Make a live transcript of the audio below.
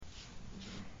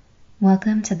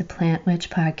Welcome to the Plant Witch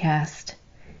Podcast,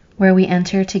 where we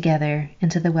enter together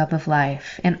into the web of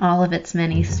life in all of its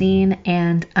many seen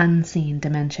and unseen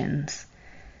dimensions.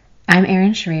 I'm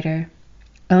Erin Schrader,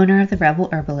 owner of the Rebel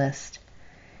Herbalist,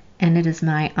 and it is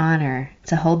my honor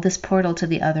to hold this portal to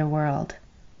the other world.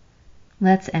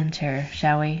 Let's enter,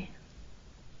 shall we?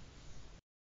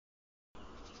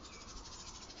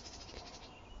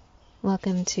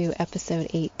 Welcome to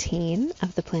episode 18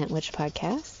 of the Plant Witch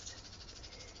Podcast.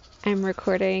 I'm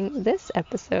recording this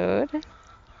episode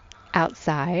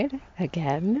outside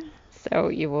again, so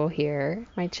you will hear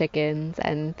my chickens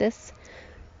and this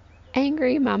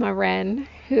angry mama wren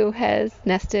who has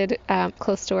nested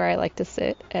close to where I like to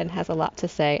sit and has a lot to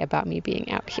say about me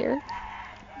being out here.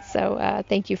 So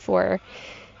thank you for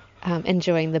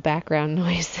enjoying the background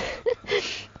noise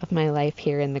of my life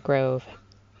here in the Grove.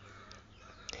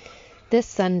 This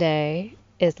Sunday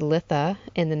is Litha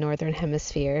in the Northern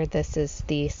Hemisphere. This is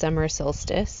the summer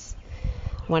solstice,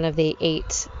 one of the 8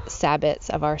 Sabbats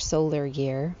of our solar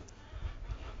year.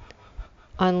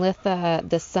 On Litha,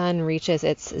 the sun reaches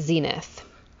its zenith,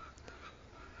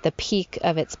 the peak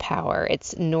of its power,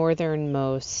 its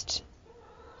northernmost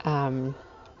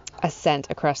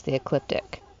ascent across the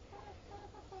ecliptic.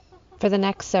 For the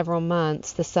next several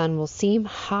months, the sun will seem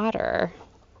hotter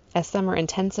as summer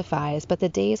intensifies, but the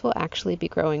days will actually be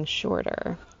growing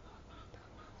shorter.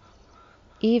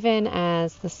 Even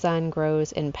as the sun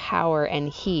grows in power and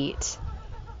heat,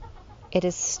 it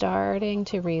is starting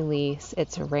to release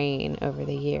its rain over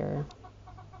the year.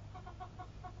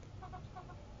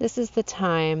 This is the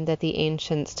time that the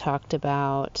ancients talked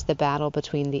about the battle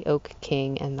between the Oak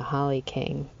King and the Holly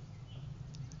King.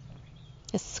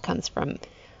 This comes from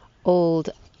old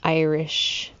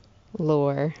Irish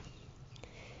lore.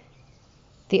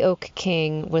 The Oak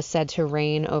King was said to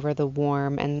reign over the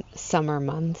warm and summer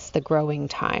months, the growing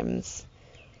times,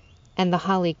 and the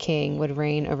Holly King would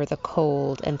reign over the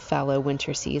cold and fallow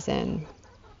winter season.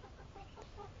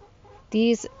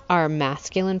 These are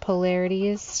masculine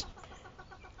polarities,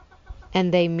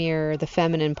 and they mirror the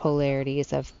feminine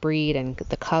polarities of Breed and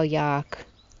the Cailleach,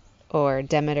 or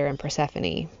Demeter and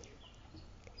Persephone.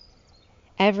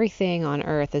 Everything on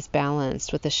Earth is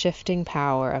balanced with the shifting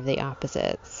power of the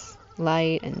opposites.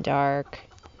 Light and dark,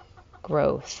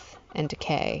 growth and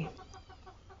decay.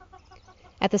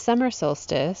 At the summer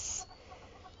solstice,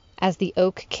 as the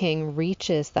Oak King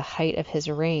reaches the height of his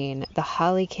reign, the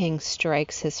Holly King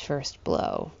strikes his first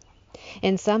blow.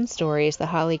 In some stories, the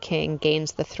Holly King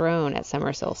gains the throne at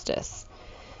summer solstice,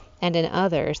 and in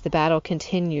others, the battle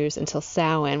continues until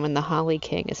Samhain, when the Holly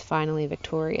King is finally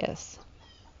victorious.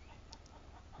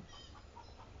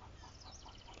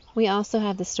 We also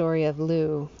have the story of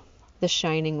Lugh, the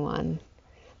Shining One,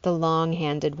 the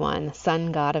long-handed one,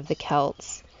 sun god of the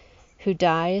Celts, who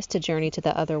dies to journey to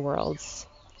the other worlds,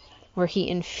 where he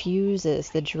infuses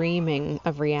the dreaming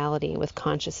of reality with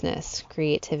consciousness,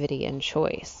 creativity, and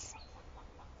choice.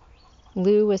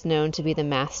 Lugh was known to be the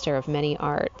master of many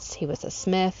arts. He was a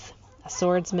smith, a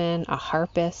swordsman, a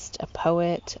harpist, a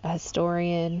poet, a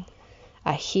historian,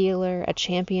 a healer, a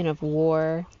champion of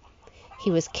war.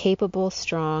 He was capable,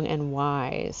 strong, and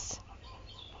wise.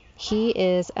 He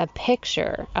is a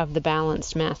picture of the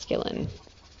balanced masculine.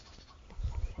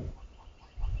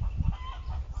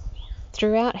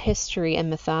 Throughout history and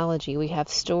mythology, we have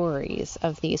stories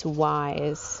of these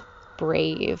wise,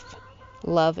 brave,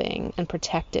 loving, and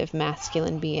protective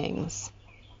masculine beings.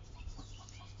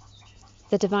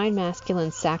 The divine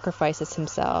masculine sacrifices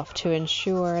himself to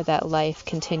ensure that life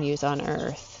continues on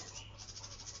Earth.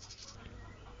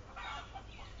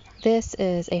 This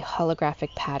is a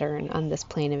holographic pattern on this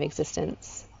plane of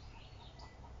existence.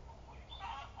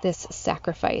 This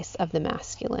sacrifice of the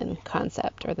masculine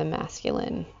concept or the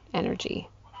masculine energy.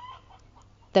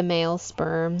 The male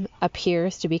sperm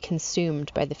appears to be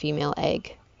consumed by the female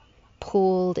egg.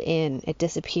 Pulled in, it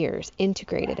disappears,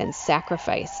 integrated and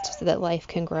sacrificed so that life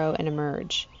can grow and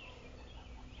emerge.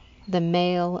 The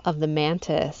male of the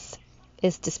mantis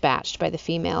is dispatched by the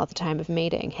female at the time of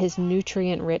mating. His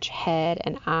nutrient-rich head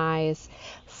and eyes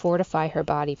fortify her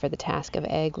body for the task of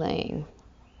egg-laying.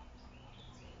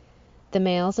 The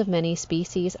males of many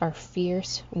species are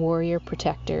fierce warrior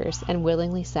protectors and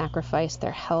willingly sacrifice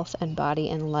their health and body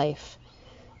and life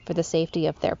for the safety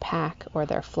of their pack or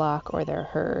their flock or their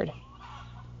herd.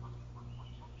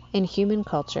 In human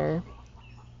culture,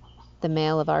 the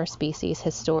male of our species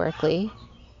historically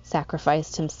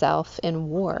sacrificed himself in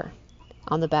war,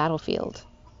 on the battlefield,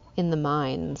 in the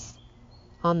mines,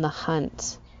 on the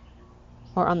hunt,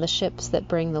 or on the ships that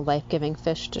bring the life-giving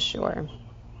fish to shore.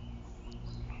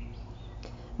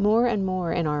 More and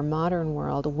more in our modern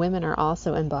world, women are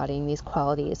also embodying these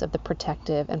qualities of the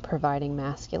protective and providing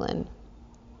masculine.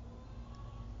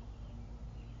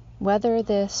 Whether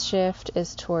this shift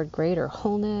is toward greater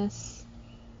wholeness,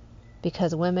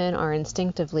 because women are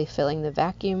instinctively filling the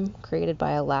vacuum created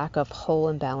by a lack of whole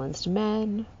and balanced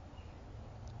men,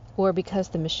 or because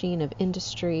the machine of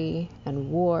industry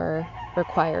and war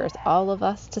requires all of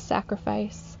us to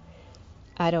sacrifice,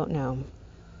 I don't know.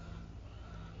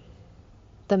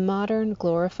 The modern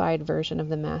glorified version of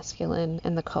the masculine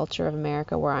in the culture of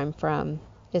America where I'm from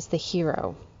is the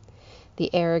hero,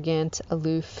 the arrogant,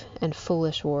 aloof, and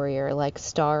foolish warrior like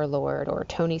Star-Lord or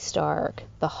Tony Stark,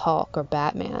 the Hulk, or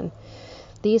Batman.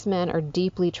 These men are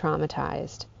deeply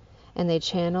traumatized, and they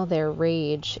channel their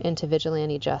rage into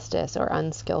vigilante justice or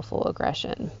unskillful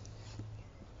aggression.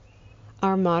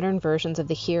 Our modern versions of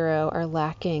the hero are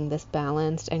lacking this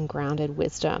balanced and grounded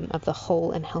wisdom of the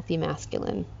whole and healthy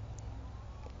masculine.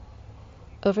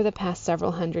 Over the past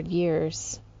several hundred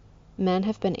years, men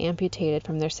have been amputated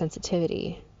from their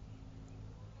sensitivity,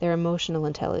 their emotional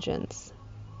intelligence,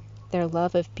 their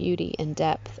love of beauty and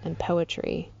depth and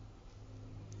poetry.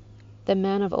 The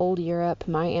men of old Europe,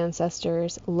 my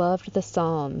ancestors, loved the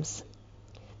Psalms.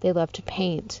 They loved to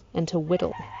paint and to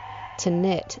whittle, to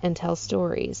knit and tell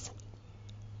stories.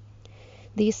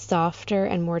 These softer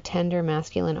and more tender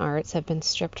masculine arts have been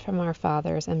stripped from our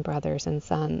fathers and brothers and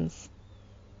sons.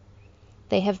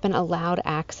 They have been allowed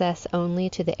access only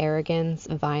to the arrogance,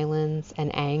 violence,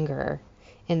 and anger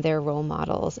in their role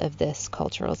models of this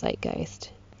cultural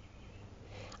zeitgeist.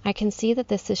 I can see that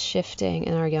this is shifting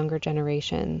in our younger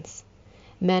generations.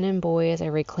 Men and boys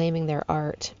are reclaiming their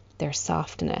art, their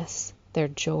softness, their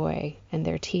joy, and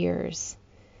their tears.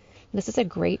 This is a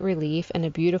great relief and a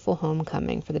beautiful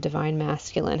homecoming for the divine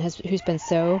masculine who's been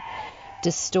so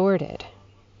distorted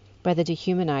by the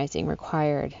dehumanizing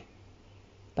required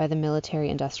by the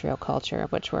military-industrial culture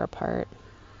of which we're a part.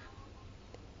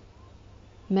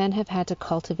 Men have had to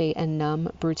cultivate a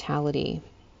numb brutality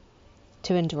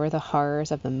to endure the horrors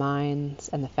of the mines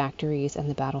and the factories and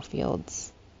the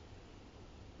battlefields.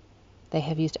 They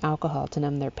have used alcohol to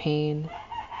numb their pain.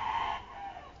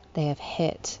 They have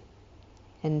hit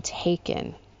and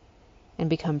taken and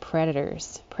become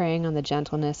predators, preying on the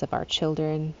gentleness of our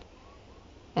children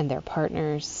and their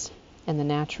partners and the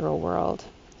natural world.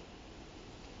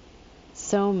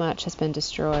 So much has been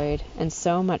destroyed and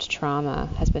so much trauma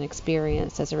has been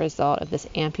experienced as a result of this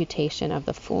amputation of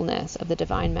the fullness of the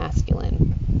divine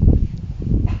masculine.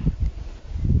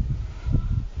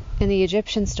 In the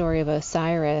Egyptian story of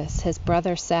Osiris, his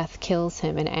brother Seth kills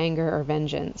him in anger or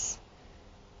vengeance.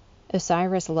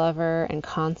 Osiris' lover and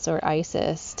consort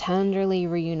Isis tenderly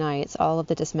reunites all of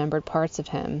the dismembered parts of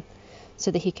him so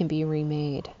that he can be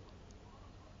remade.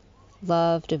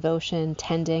 Love, devotion,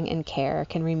 tending, and care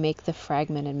can remake the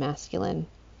fragmented masculine.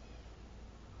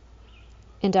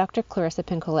 In Dr. Clarissa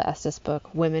Pinkola Estes'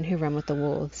 book, Women Who Run with the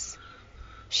Wolves,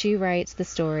 she writes the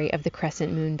story of the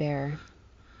crescent moon bearer.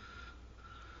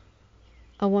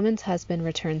 A woman's husband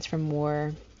returns from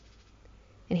war,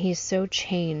 and he is so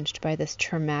changed by this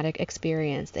traumatic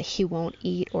experience that he won't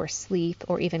eat or sleep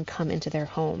or even come into their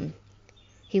home.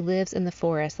 He lives in the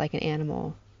forest like an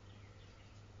animal.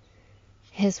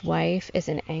 His wife is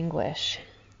in anguish.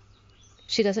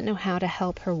 She doesn't know how to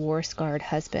help her war-scarred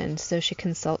husband, so she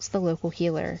consults the local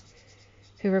healer,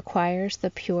 who requires the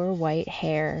pure white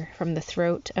hair from the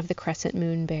throat of the crescent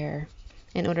moon bear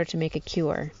in order to make a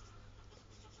cure.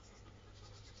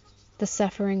 The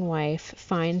suffering wife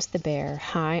finds the bear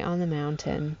high on the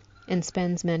mountain and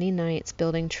spends many nights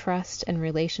building trust and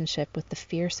relationship with the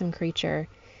fearsome creature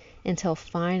until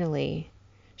finally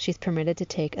she's permitted to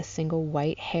take a single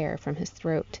white hair from his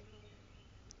throat.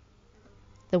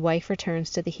 The wife returns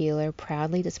to the healer,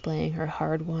 proudly displaying her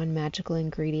hard-won magical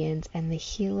ingredients, and the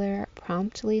healer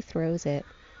promptly throws it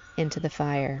into the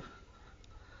fire.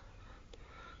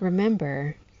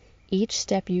 Remember, each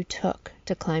step you took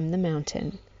to climb the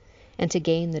mountain and to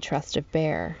gain the trust of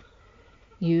bear,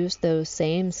 use those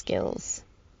same skills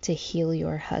to heal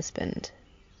your husband.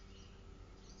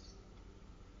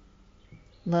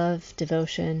 Love,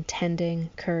 devotion, tending,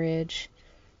 courage,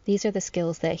 these are the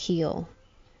skills that heal,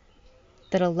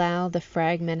 that allow the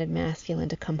fragmented masculine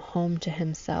to come home to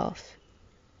himself.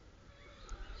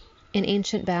 In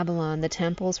ancient Babylon, the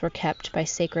temples were kept by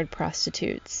sacred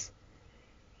prostitutes.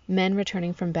 Men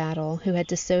returning from battle who had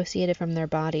dissociated from their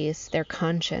bodies, their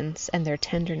conscience, and their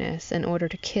tenderness in order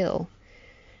to kill,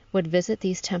 would visit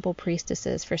these temple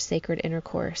priestesses for sacred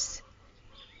intercourse.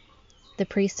 The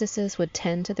priestesses would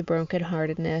tend to the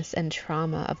brokenheartedness and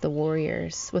trauma of the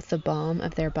warriors with the balm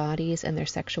of their bodies and their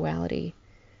sexuality.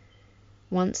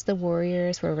 once the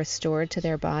warriors were restored to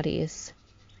their bodies,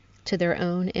 to their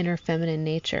own inner feminine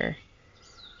nature,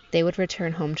 they would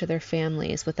return home to their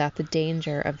families without the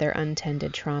danger of their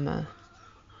untended trauma.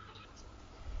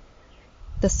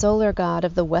 The solar god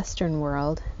of the Western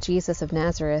world, Jesus of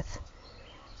Nazareth,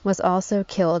 was also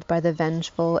killed by the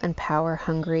vengeful and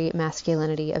power-hungry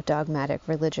masculinity of dogmatic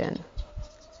religion.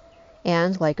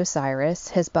 And, like Osiris,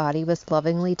 his body was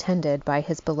lovingly tended by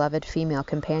his beloved female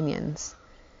companions,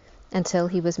 until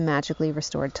he was magically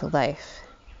restored to life.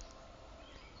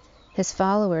 His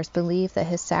followers believe that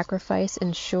his sacrifice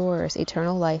ensures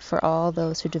eternal life for all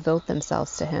those who devote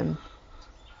themselves to him.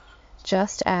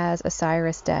 Just as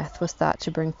Osiris' death was thought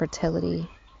to bring fertility,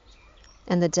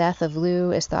 and the death of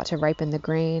Lu is thought to ripen the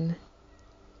grain,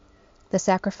 the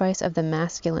sacrifice of the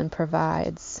masculine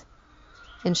provides,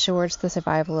 ensures the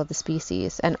survival of the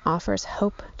species, and offers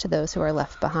hope to those who are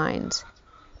left behind.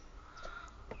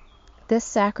 This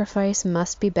sacrifice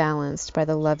must be balanced by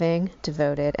the loving,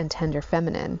 devoted, and tender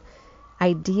feminine.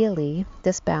 Ideally,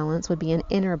 this balance would be an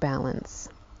inner balance,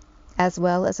 as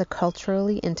well as a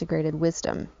culturally integrated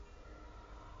wisdom.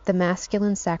 The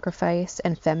masculine sacrifice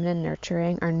and feminine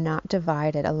nurturing are not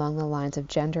divided along the lines of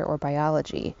gender or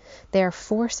biology. They are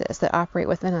forces that operate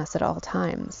within us at all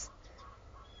times.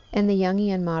 In the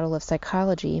Jungian model of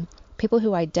psychology, people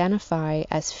who identify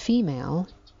as female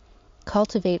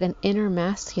cultivate an inner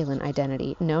masculine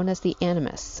identity known as the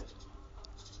animus.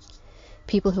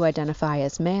 People who identify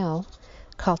as male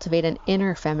cultivate an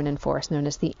inner feminine force known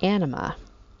as the anima.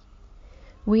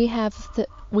 We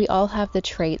all have the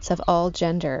traits of all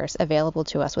genders available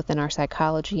to us within our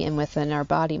psychology and within our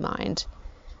body-mind.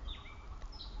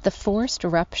 The forced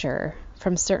rupture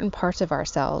from certain parts of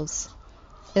ourselves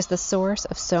is the source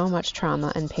of so much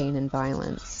trauma and pain and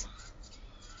violence.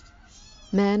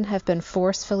 Men have been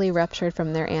forcefully ruptured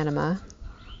from their anima.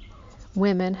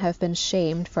 Women have been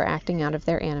shamed for acting out of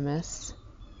their animus.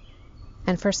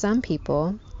 And for some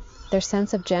people, their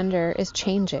sense of gender is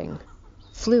changing,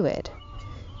 fluid,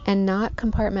 and not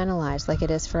compartmentalized like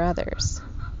it is for others.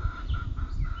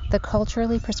 The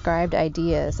culturally prescribed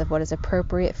ideas of what is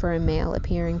appropriate for a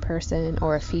male-appearing person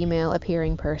or a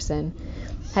female-appearing person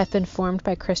have been formed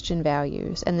by Christian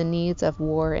values and the needs of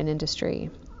war and industry.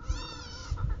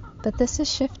 But this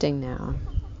is shifting now.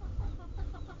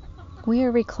 We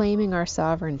are reclaiming our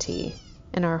sovereignty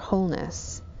and our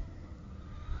wholeness.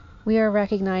 We are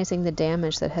recognizing the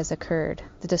damage that has occurred,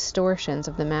 the distortions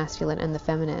of the masculine and the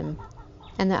feminine,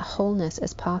 and that wholeness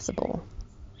is possible.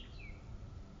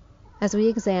 As we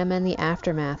examine the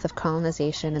aftermath of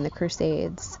colonization and the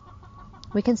Crusades,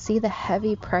 we can see the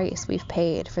heavy price we've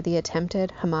paid for the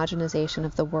attempted homogenization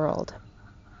of the world.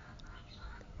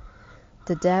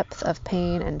 The depth of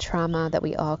pain and trauma that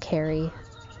we all carry.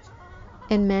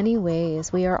 In many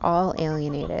ways, we are all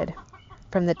alienated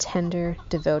from the tender,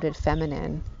 devoted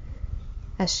feminine,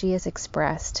 as she is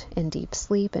expressed in deep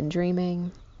sleep and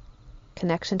dreaming,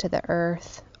 connection to the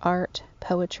earth, art,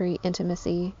 poetry,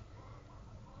 intimacy.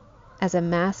 As a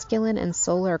masculine and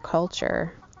solar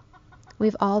culture,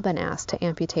 we've all been asked to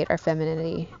amputate our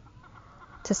femininity,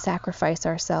 to sacrifice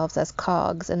ourselves as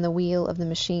cogs in the wheel of the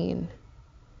machine.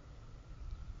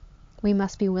 We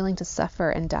must be willing to suffer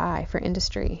and die for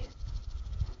industry,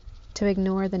 to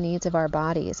ignore the needs of our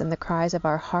bodies and the cries of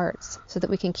our hearts so that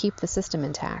we can keep the system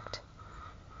intact.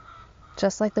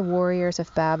 Just like the warriors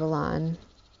of Babylon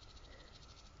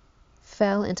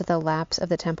fell into the laps of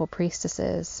the temple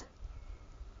priestesses,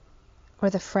 or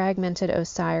the fragmented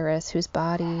Osiris whose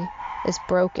body is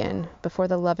broken before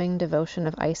the loving devotion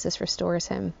of Isis restores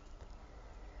him.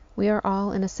 We are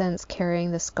all, in a sense,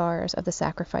 carrying the scars of the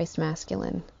sacrificed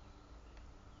masculine.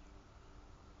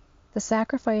 The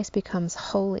sacrifice becomes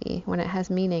holy when it has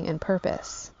meaning and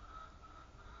purpose.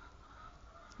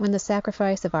 When the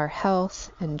sacrifice of our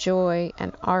health and joy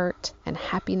and art and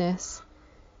happiness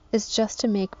is just to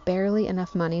make barely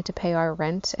enough money to pay our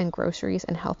rent and groceries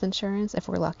and health insurance, if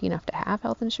we're lucky enough to have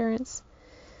health insurance,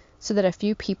 so that a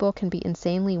few people can be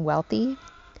insanely wealthy,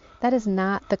 that is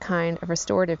not the kind of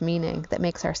restorative meaning that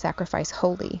makes our sacrifice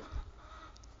holy.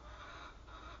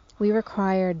 We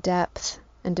require depth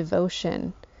and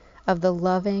devotion of the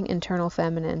loving internal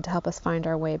feminine to help us find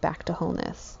our way back to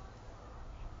wholeness.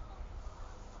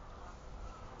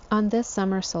 On this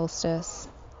summer solstice,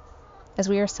 as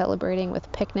we are celebrating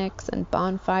with picnics and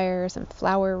bonfires and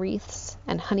flower wreaths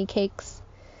and honey cakes,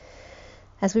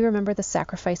 as we remember the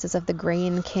sacrifices of the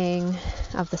grain king,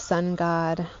 of the sun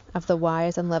god, of the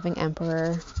wise and loving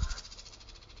emperor,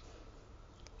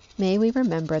 may we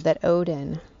remember that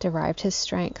Odin derived his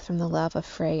strength from the love of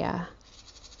Freya,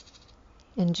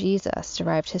 and Jesus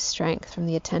derived his strength from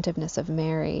the attentiveness of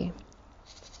Mary.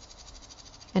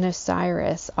 and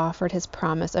Osiris offered his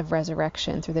promise of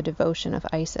resurrection through the devotion of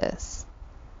Isis.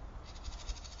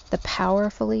 The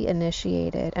powerfully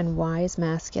initiated and wise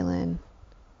masculine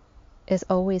is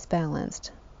always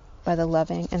balanced by the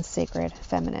loving and sacred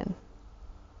feminine.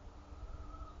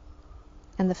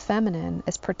 And the feminine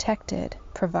is protected,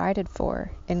 provided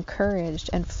for, encouraged,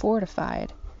 and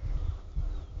fortified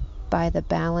by the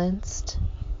balanced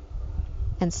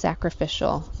and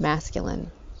sacrificial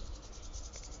masculine.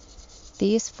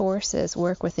 These forces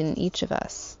work within each of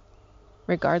us,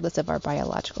 regardless of our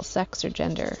biological sex or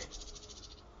gender.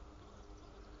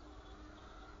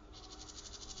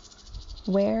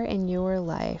 Where in your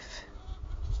life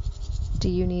do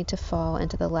you need to fall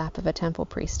into the lap of a temple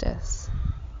priestess?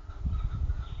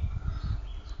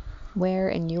 Where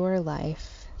in your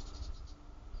life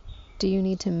do you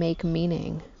need to make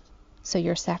meaning so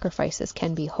your sacrifices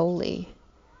can be holy?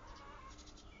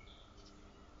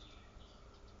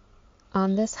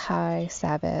 On this high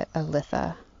Sabbath of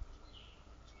Litha,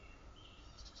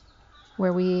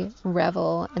 where we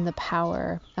revel in the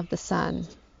power of the sun,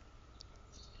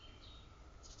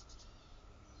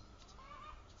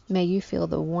 may you feel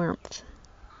the warmth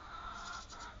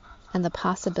and the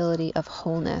possibility of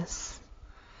wholeness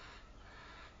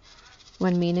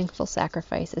when meaningful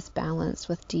sacrifice is balanced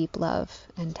with deep love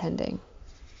and tending.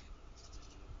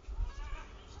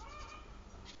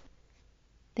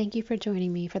 Thank you for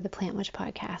joining me for the Plant Witch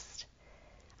podcast.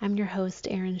 I'm your host,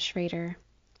 Erin Schrader.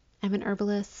 I'm an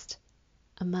herbalist,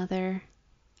 a mother,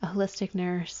 a holistic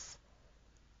nurse,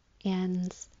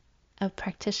 and a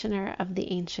practitioner of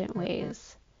the ancient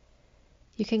ways.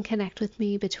 You can connect with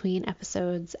me between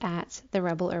episodes at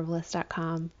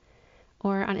therebelherbalist.com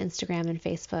or on Instagram and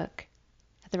Facebook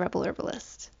at The Rebel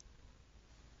Herbalist.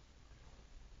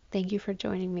 Thank you for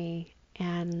joining me,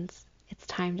 and it's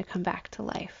time to come back to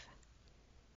life.